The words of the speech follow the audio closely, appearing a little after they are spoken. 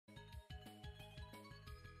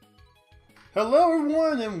Hello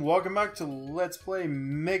everyone and welcome back to Let's Play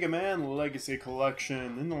Mega Man Legacy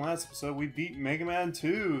Collection. In the last episode we beat Mega Man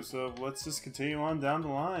 2, so let's just continue on down the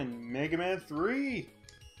line. Mega Man 3!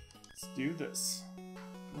 Let's do this.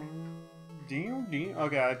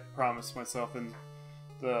 Okay, I promised myself in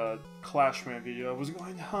the Clash Man video I was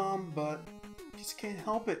going to hum, but I just can't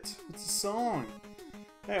help it. It's a song.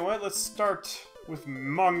 Anyway, let's start with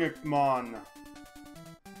MegaMan. I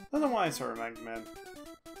don't know why I started MegaMan.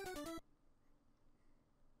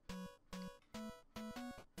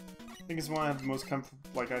 I think it's one I have the most comfortable,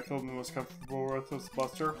 like I feel the most comfortable with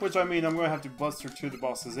Buster. Which, I mean, I'm going to have to Buster to the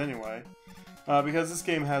bosses anyway. Because this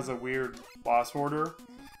game has a weird boss order.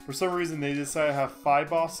 For some reason, they decided to have 5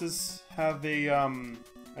 bosses have a,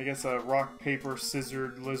 I guess a rock, paper,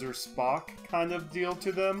 scissors, lizard, Spock kind of deal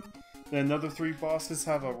to them. Then another 3 bosses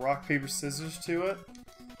have a rock, paper, scissors to it.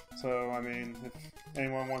 So, I mean, if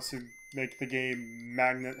anyone wants to make the game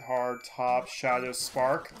Magnet, Hard, Top, Shadow,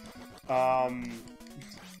 Spark,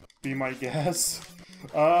 be my guess.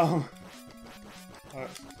 I'll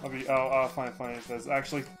find it funny because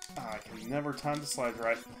actually, I can never time the slides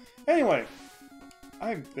right. Anyway,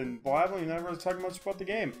 I've been blabbing and never really talking much about the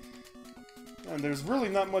game. And there's really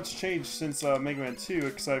not much change since Mega Man 2,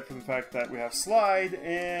 except for the fact that we have Slide,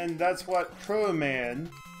 and that's what Proto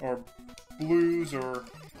Man, or Blues, or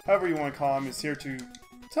however you want to call him, is here to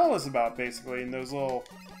tell us about, basically, in those little,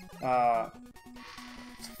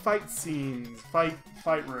 fight scenes, fight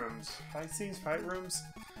rooms. Fight scenes, fight rooms?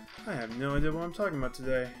 I have no idea what I'm talking about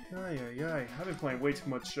today. I've been playing way too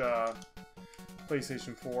much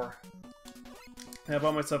PlayStation 4. I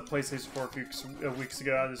bought myself a PlayStation 4 a few weeks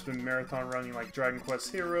ago. I've just been marathon running like Dragon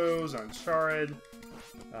Quest Heroes, Uncharted,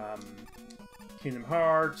 Kingdom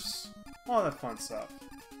Hearts, all that fun stuff.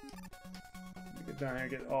 Let me get down here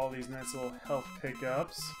and get all these nice little health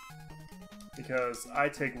pickups. Because I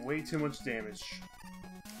take way too much damage.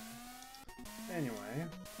 Anyway,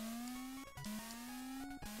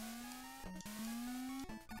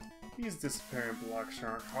 these disappearing blocks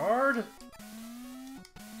aren't hard,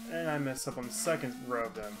 and I messed up on the second row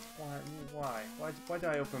of them. Why did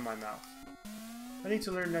I open my mouth? I need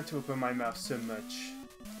to learn not to open my mouth so much.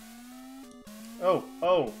 Oh,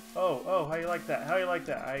 how you like that? How you like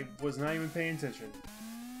that? I was not even paying attention.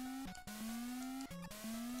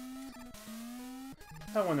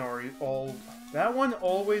 That one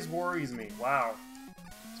always worries me. Wow.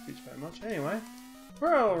 Speech by much. Anyway,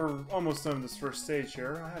 we're almost done with this first stage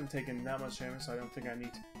here. I haven't taken that much damage, so I don't think I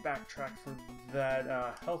need to backtrack for that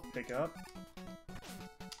health pickup.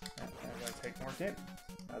 As I take more damage.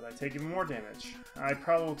 As I take even more damage. I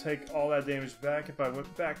probably will take all that damage back if I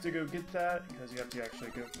went back to go get that, because you have to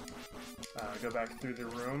actually go back through the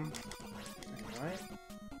room. Anyway.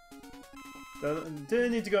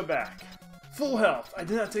 Didn't need to go back. Full health! I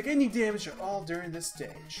did not take any damage at all during this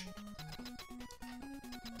stage.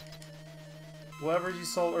 Whatever you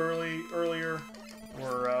saw earlier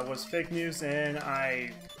was fake news, and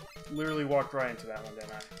I literally walked right into that one,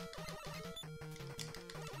 didn't I?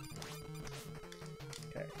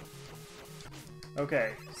 Okay.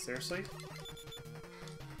 Okay, seriously?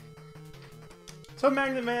 So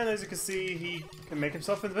Magnet Man, as you can see, he can make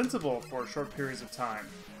himself invincible for short periods of time.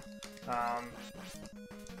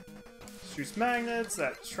 Shoots magnets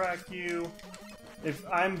that track you. If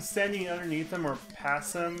I'm standing underneath him or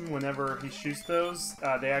past him whenever he shoots those,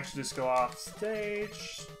 they actually just go off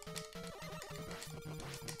stage.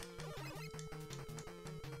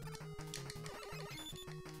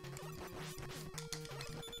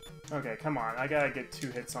 Okay, come on. I gotta get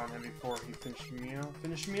 2 hits on him before he finishes me off.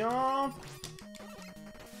 Finish me off!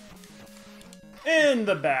 In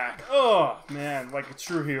the back! Oh, man. Like a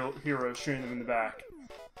true hero shooting him in the back.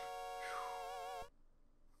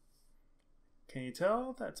 Can you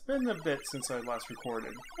tell? That's been a bit since I last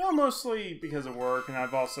recorded. Well, mostly because of work, and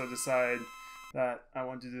I've also decided that I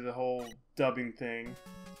want to do the whole dubbing thing.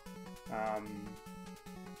 I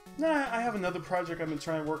have another project I've been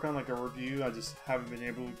trying to work on, like a review. I just haven't been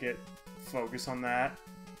able to get focus on that.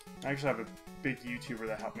 I actually have a big YouTuber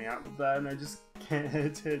that helped me out with that, and I just can't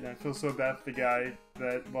edit it, and I feel so bad for the guy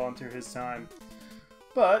that volunteered his time.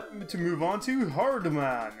 But, to move on to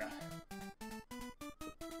Hardman.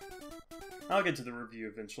 I'll get to the review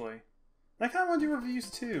eventually. I kind of want to do reviews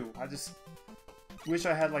too. I just wish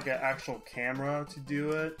I had like an actual camera to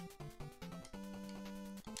do it.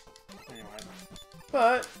 Anyway.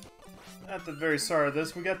 But, at the very start of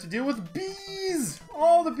this, we got to deal with bees!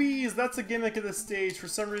 All the bees! That's a gimmick of the stage. For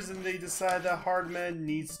some reason, they decided that Hardman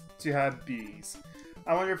needs to have bees.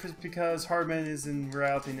 I wonder if it's because Hardman is in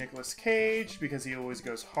reality Nicolas Cage, because he always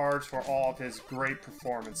goes hard for all of his great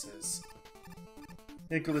performances.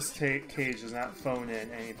 Nicolas Cage does not phone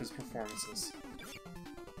in any of his performances.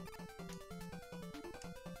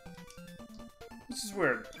 This is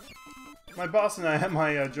weird. My boss and I at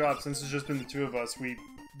my job, since it's just been the two of us, we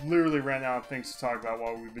literally ran out of things to talk about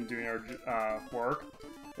while we've been doing our work.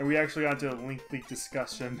 And we actually got into a lengthy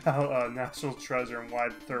discussion about National Treasure and why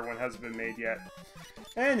the third one hasn't been made yet.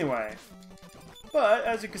 Anyway. But,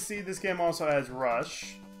 as you can see, this game also has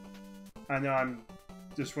Rush. I know I'm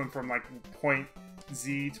just went from, like, point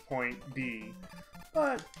Z to point B.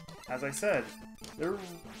 But, as I said, there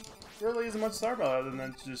really isn't much to talk about other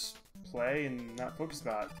than to just play and not focus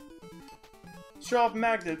about it. Show off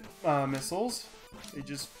magnet missiles. They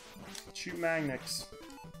just shoot magnets.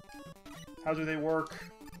 How do they work?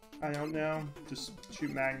 I don't know. Just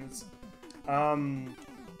shoot magnets.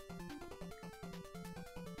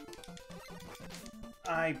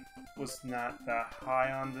 I was not that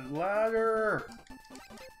high on the ladder.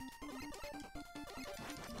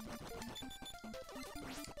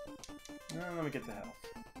 Let me get the health.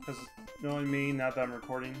 Because, knowing me, not that I'm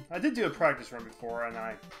recording. I did do a practice run before, and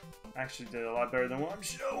I actually did a lot better than what I'm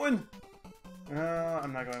showing.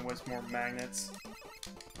 I'm not going to waste more magnets.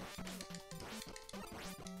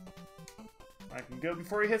 I can go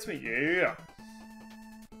before he hits me. Yeah!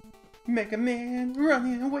 MegaMan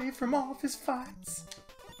running away from all of his fights.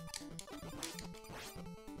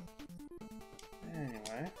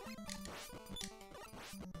 Anyway.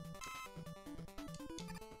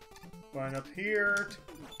 Going up here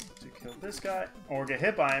to kill this guy. Or get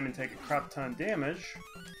hit by him and take a crap ton of damage.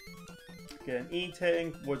 Get an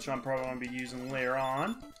E-tank, which I'm probably going to be using later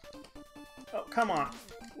on. Oh, come on.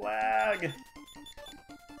 Lag!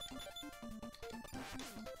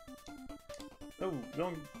 Oh,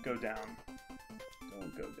 don't go down.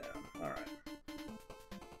 Don't go down. Alright.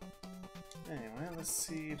 Anyway, let's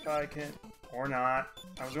see if I can... Or not.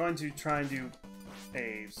 I was going to try and do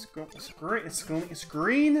a screen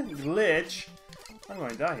glitch. I'm going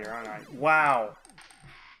to die here, aren't I? Wow!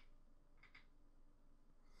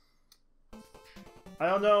 I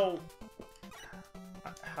don't know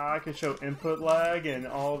how I can show input lag and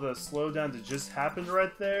all the slowdown that just happened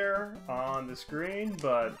right there on the screen,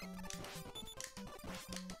 but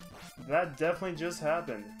that definitely just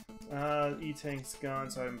happened. E-tank's gone,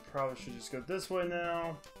 so I probably should just go this way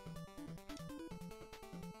now.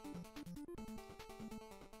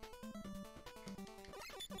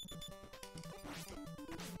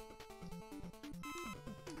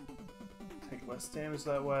 Take less damage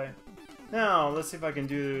that way. Now, let's see if I can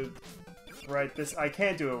do right this. I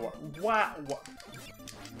can't do it. Wow.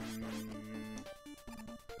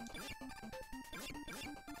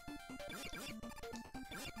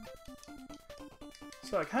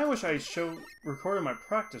 So I kind of wish I recorded my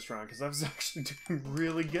practice run, because I was actually doing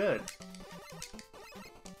really good.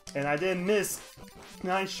 And I didn't miss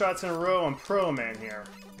 9 shots in a row on Pro Man here.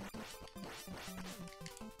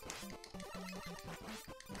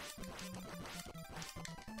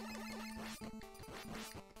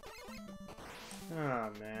 Oh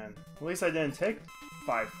man. At least I didn't take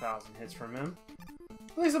 5,000 hits from him.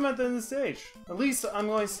 At least I'm at the end of the stage. At least I'm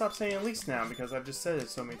going to stop saying at least now because I've just said it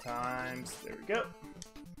so many times. There we go.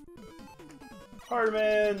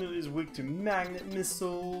 Hardman is weak to magnet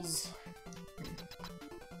missiles.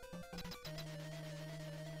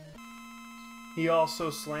 He also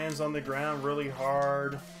slams on the ground really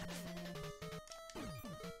hard.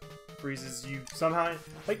 Freezes you somehow.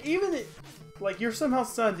 Like even like you're somehow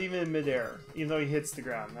stunned even in midair, even though he hits the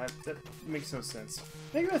ground. That makes no sense.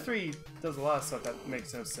 MegaMan 3 does a lot of stuff that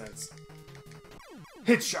makes no sense.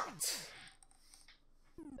 Hit-shot!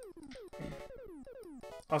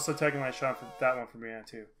 Also taking my shot for that one from Brianna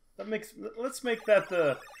too. Let's make that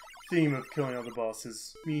the theme of killing all the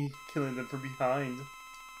bosses. Me killing them from behind.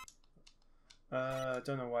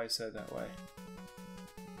 Don't know why I said it that way.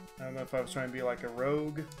 I don't know if I was trying to be like a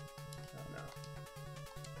rogue.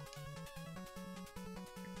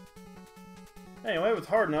 Anyway, with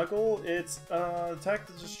Hard Knuckle, it's attack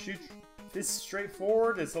that just shoots this straight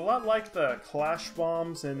forward. It's a lot like the Clash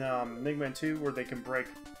Bombs in MegaMan 2, where they can break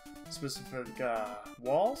specific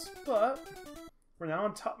walls, but we're now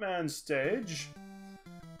on Top Man stage.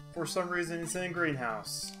 For some reason, it's in a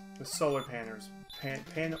greenhouse with solar panels.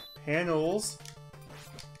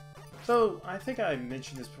 So, I think I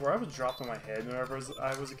mentioned this before. I was dropped on my head whenever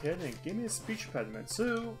I was a kid, and it gave me a speech impediment,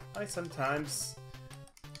 so I sometimes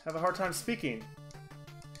have a hard time speaking.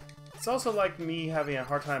 It's also like me having a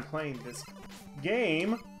hard time playing this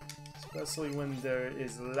game, especially when there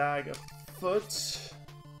is lag afoot.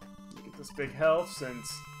 Get this big health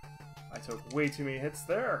since I took way too many hits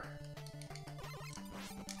there.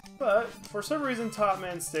 But, for some reason, Top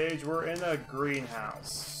Man stage, we're in a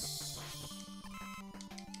greenhouse.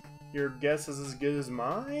 Your guess is as good as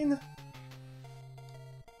mine?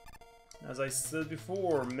 As I said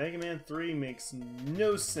before, Mega Man 3 makes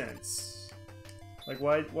no sense. Like,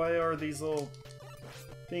 why are these little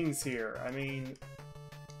things here? I mean,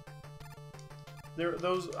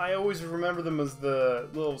 those I always remember them as the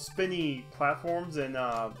little spinny platforms and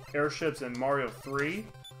airships in Mario 3.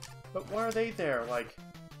 But why are they there? Like,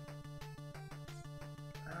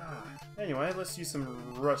 anyway, let's use some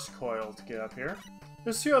Rush Coil to get up here.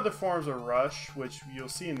 There's two other forms of Rush, which you'll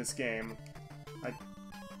see in this game. I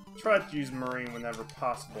try to use Marine whenever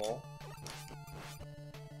possible.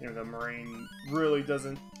 You know, the Marine really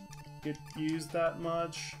doesn't get used that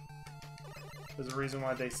much. There's a reason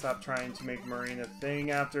why they stopped trying to make Marine a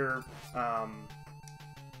thing after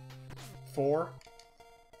 4.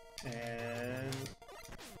 And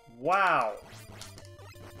wow!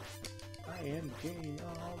 I am getting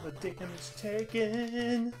all the damage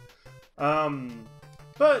taken.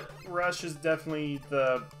 But Rush is definitely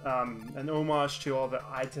the an homage to all the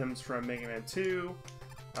items from Mega Man 2,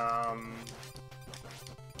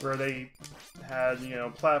 where they had, you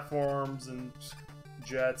know, platforms and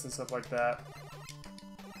jets and stuff like that.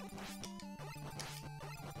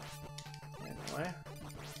 Anyway.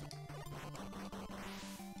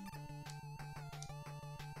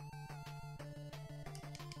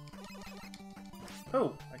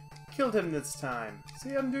 Oh, I killed him this time.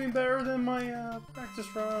 See, I'm doing better than my practice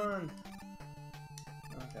run.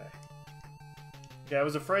 Okay. Yeah, I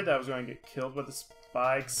was afraid that I was going to get killed by the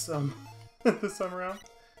spikes this time around.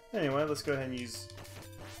 Anyway, let's go ahead and use...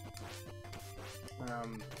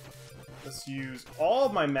 let's use all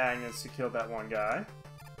of my magnets to kill that one guy.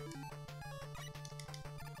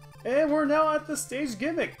 And we're now at the stage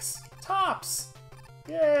gimmicks! Tops!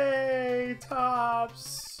 Yay!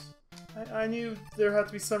 Tops! I knew there had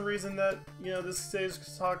to be some reason that, you know, this stage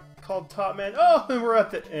is called Top Man. Oh, and we're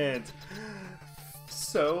at the end!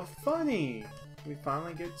 So funny! We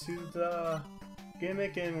finally get to the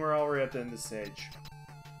gimmick and we're already at the end of the stage.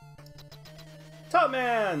 Top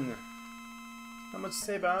Man! Not much to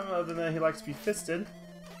say about him other than he likes to be fisted.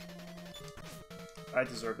 I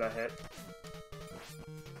deserve that hit.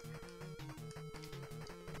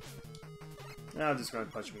 Now I'm just going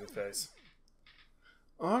to punch him in the face.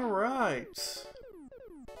 Alright.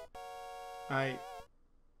 Yeah.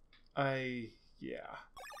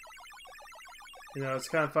 You know, it's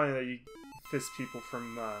kind of funny that you fist people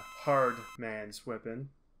from Hard Man's weapon.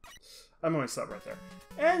 I'm going to stop right there.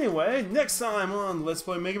 Anyway, next time on Let's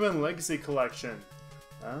Play Mega Man Legacy Collection.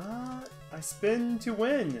 I spin to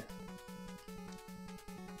win.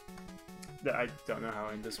 I don't know how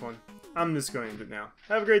to end this one. I'm just going to end it now.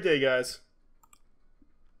 Have a great day, guys.